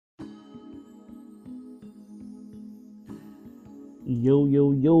Yo,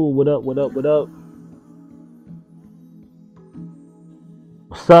 yo, yo, what up, what up, what up?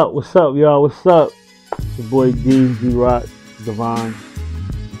 What's up, y'all? What's up? It's your boy D-Rock, Devon,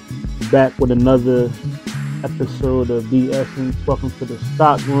 back with another episode of The Essence. Welcome to the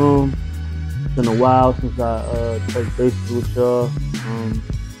stock room. It's been a while since I touched bases with y'all.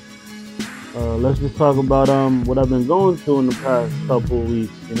 Let's just talk about what I've been going through in the past couple of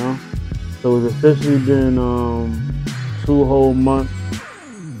weeks, you know? So it's officially been 2 whole months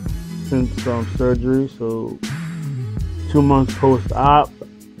since surgery, so 2 months post-op,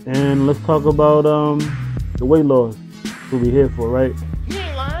 and let's talk about the weight loss. That's what we're here for, right? You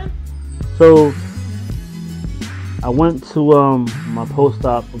ain't lying. So I went to my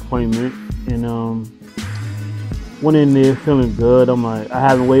post-op appointment and went in there feeling good. I'm like, I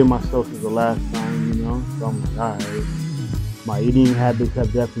haven't weighed myself since the last time, you know, so I'm like, all right. My eating habits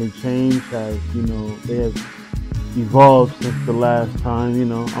have definitely changed, as you know, they have evolved since the last time. You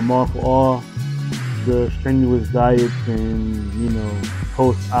know, I'm off all the strenuous diets and, you know,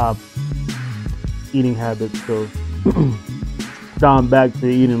 post-op eating habits, so down back to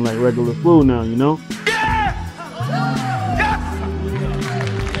eating like regular food now, you know.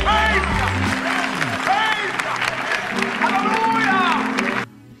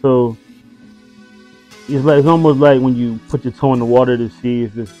 So it's almost like when you put your toe in the water to see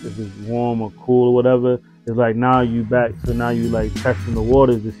if it's warm or cool or whatever. It's like now you back, so now you like testing the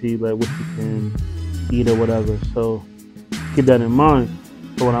waters to see like what you can eat or whatever. So keep that in mind.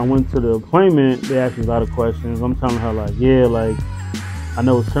 So when I went to the appointment, they asked me a lot of questions. I'm telling her like, yeah, like I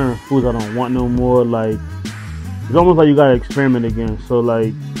know certain foods I don't want no more. Like it's almost like you gotta experiment again. So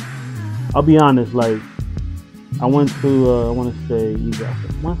like I'll be honest, like I went to I want to say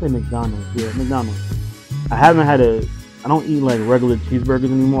McDonald's. Yeah, McDonald's. I don't eat like regular cheeseburgers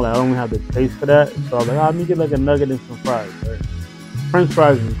anymore. Like, I don't even have the taste for that. So I was like, let me get like a nugget and some fries. Right? French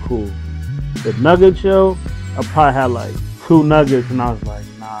fries is cool. The nuggets, yo, I probably had like 2 nuggets and I was like,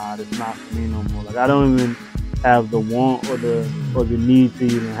 nah, that's not for me no more. Like I don't even have the want or the need to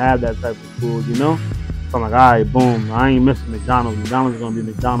even have that type of food, you know? So I'm like, all right, boom. I ain't missing McDonald's. McDonald's is gonna be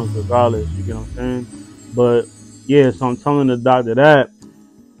McDonald's regardless. You get what I'm saying? But yeah, so I'm telling the doctor that,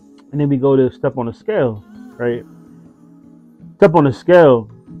 and then we go to step on the scale, right? Step on the scale.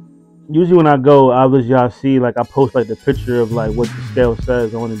 Usually when I go, obviously y'all see like I post like the picture of like what the scale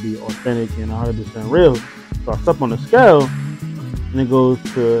says. I want to be authentic and 100% real. So I step on the scale, and it goes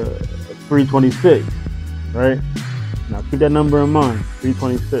to 326, right? Now keep that number in mind,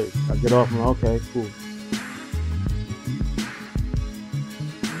 326. I get off, I'm like, okay, cool.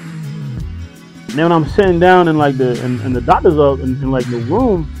 And then when I'm sitting down in like the doctor's office in like the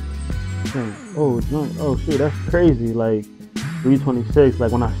room, oh shit, that's crazy. Like 326.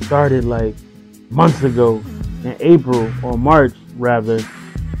 Like when I started like months ago in April or March rather,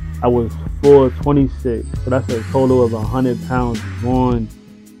 I was 426. So that's a total of 100 pounds gone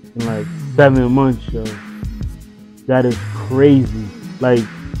in like 7 months, yo. That is crazy. Like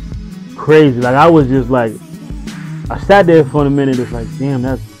crazy. Like I was just like, I sat there for a minute. It's like, damn,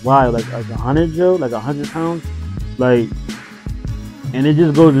 that's wild. Like 100, yo, like 100 pounds. Like, and it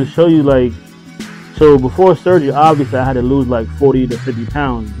just goes to show you, like, so before surgery, obviously I had to lose like 40 to 50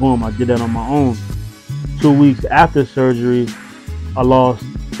 pounds. Boom, I did that on my own. 2 weeks after surgery, I lost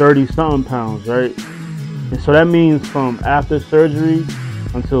 30 something pounds, right? And so that means from after surgery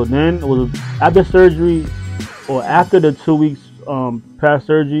until then, it was after surgery or after the 2 weeks past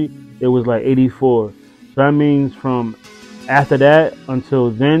surgery, it was like 84. So that means from after that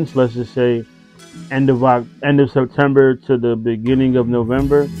until then, so let's just say end of September to the beginning of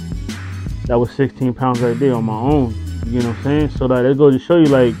November, that was 16 pounds right there on my own. You know what I'm saying? So that it goes to show you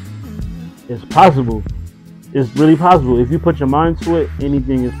like it's possible. It's really possible. If you put your mind to it,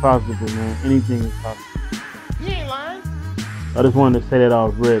 anything is possible, man. Anything is possible. You ain't lying. I just wanted to say that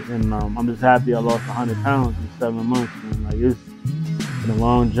off rip, and I'm just happy I lost 100 pounds in 7 months, man. Like it's been a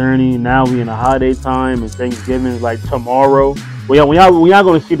long journey. Now we in the holiday time, and Thanksgiving is like tomorrow. Well, yeah, when y'all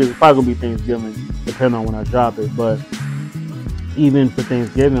gonna see this, it's probably gonna be Thanksgiving, depending on when I drop it. But even for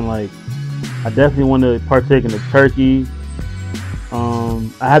Thanksgiving, like I definitely want to partake in the turkey. I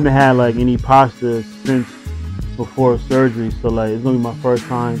haven't had like any pasta since before surgery, so like it's gonna be my first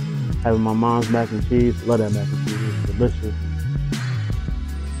time having my mom's mac and cheese. I love that mac and cheese; it's delicious.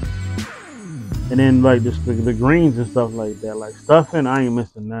 And then like just the greens and stuff like that, like stuffing, I ain't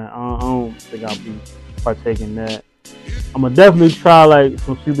missing that. I don't think I'll be partaking that. I'm gonna definitely try like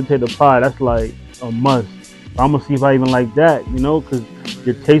some sweet potato pie. That's like a must. But I'm gonna see if I even like that, you know, because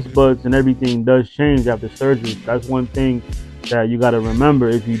your taste buds and everything does change after surgery. That's one thing that you got to remember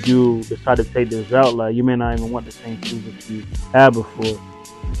if you do decide to take this route. Like, you may not even want the same shoes that you had before.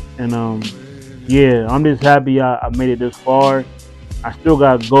 And yeah, I'm just happy I made it this far. I still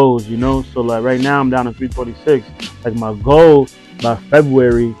got goals, you know. So like right now I'm down to 346. Like my goal by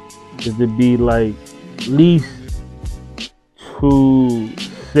February is to be like at least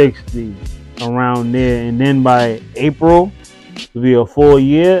 260 around there, and then by April, to be a full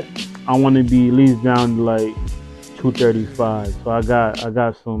year, I want to be at least down to like 235. So I got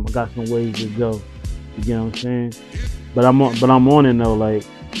some ways to go. You get what I'm saying? But I'm on it though. Like,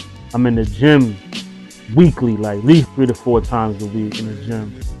 I'm in the gym weekly, like at least 3 to 4 times a week in the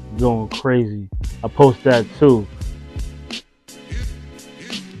gym, going crazy. I post that too.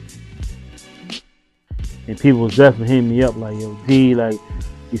 And people was definitely hitting me up like, yo, D, like,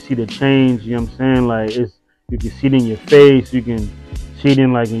 you see the change, you know what I'm saying? Like, you can see it in your face, you can see it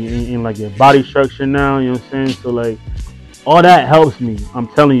in like in like your body structure now, you know what I'm saying? So like, all that helps me. I'm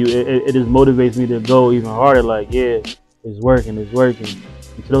telling you, it just motivates me to go even harder. Like, yeah, it's working.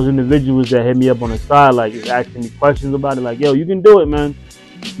 And to those individuals that hit me up on the side, like, just asking me questions about it, like, yo, you can do it, man.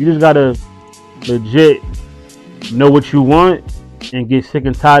 You just gotta legit know what you want and get sick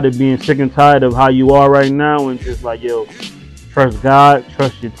and tired of being sick and tired of how you are right now, and just like, yo, trust God,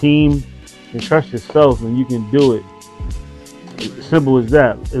 trust your team, and trust yourself, and you can do it. It's simple as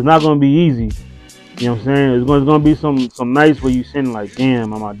that. It's not gonna be easy. You know what I'm saying? It's gonna be some nights where you sitting like,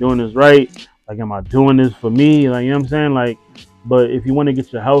 damn, am I doing this right? Like, am I doing this for me? Like, you know what I'm saying? Like, but if you want to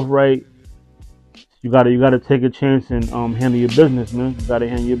get your health right, you gotta take a chance and handle your business, man. You gotta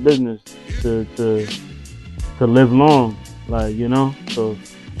handle your business to live long, like, you know. So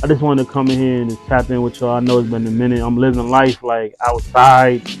I just wanted to come in here and just tap in with y'all. I know it's been a minute. I'm living life like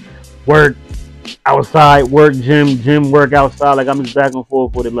outside, work, gym, work outside. Like, I'm just back and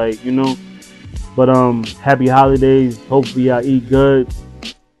forth with it, like, you know. But happy holidays. Hopefully y'all eat good.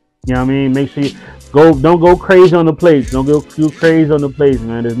 You know what I mean? Make sure you don't go crazy on the plates. Don't go too crazy on the plates,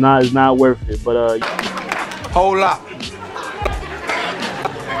 man. It's not worth it. But Hold up.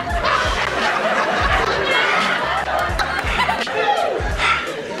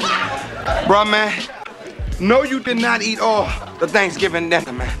 Bruh, man, no, you did not eat all the Thanksgiving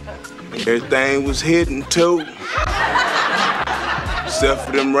dinner, man. Everything was hidden too. Except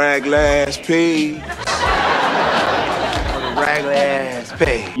for them raglass peas. Raglass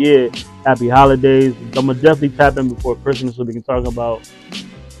pay. yeah, happy holidays. I'm gonna definitely tap in before Christmas so we can talk about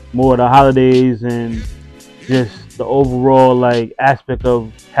more of the holidays and just the overall like aspect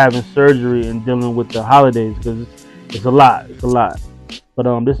of having surgery and dealing with the holidays, because it's a lot.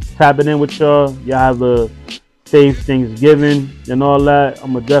 But just tapping in with y'all. Y'all have a safe Thanksgiving and all that.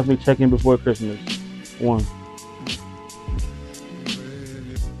 I'm gonna definitely check in before Christmas. One.